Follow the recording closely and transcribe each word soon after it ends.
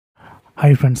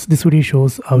Hi friends, this video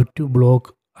shows how to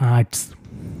block ads.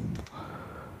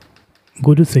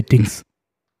 Go to settings,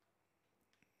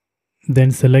 then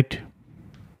select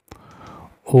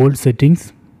all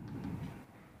settings,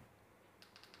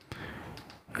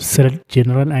 select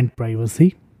general and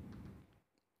privacy,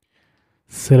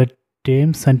 select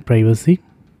terms and privacy.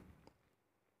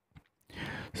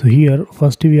 So here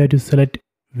first we have to select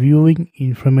viewing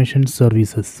information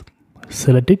services.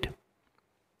 Select it,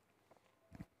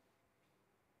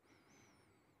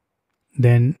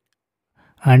 then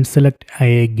unselect I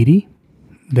agree,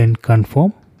 then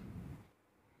confirm,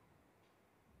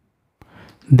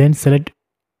 then select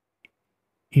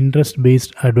interest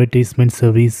based advertisement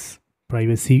service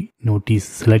privacy notice.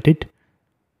 Select it,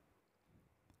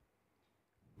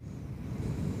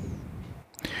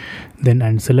 then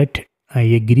unselect I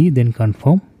agree, then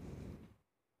confirm,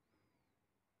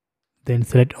 then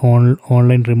select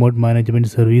online remote management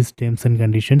service terms and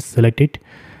conditions. Select it,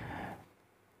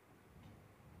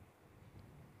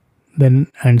 then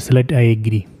unselect I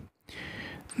agree,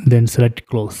 then select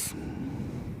close.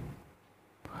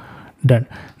 Done.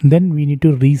 Then we need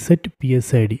to reset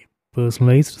PSID,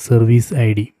 personalized service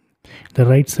ID. The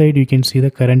right side you can see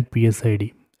the current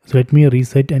PSID. So let me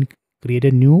reset and create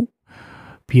a new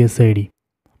PSID.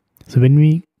 So when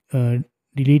we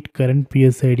delete current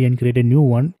PSID and create a new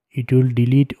one, it will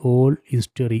delete all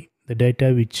history, the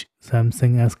data which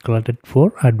Samsung has collected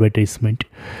for advertisement.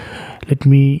 Let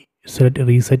me select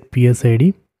reset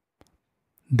PSID,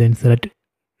 then select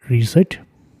reset.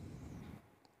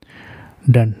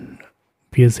 Done.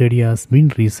 PSID has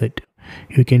been reset.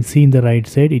 You can see in the right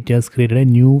side it has created a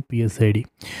new PSID.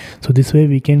 So this way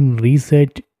we can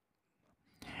reset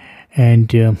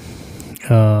and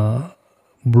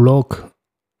block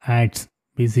ads.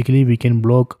 Basically we can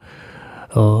block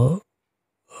or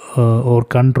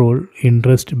control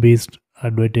interest based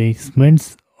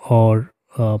advertisements or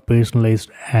personalized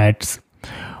ads.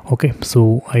 Okay,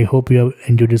 so I hope you have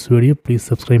enjoyed this video. Please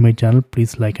subscribe my channel,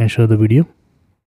 please like and share the video.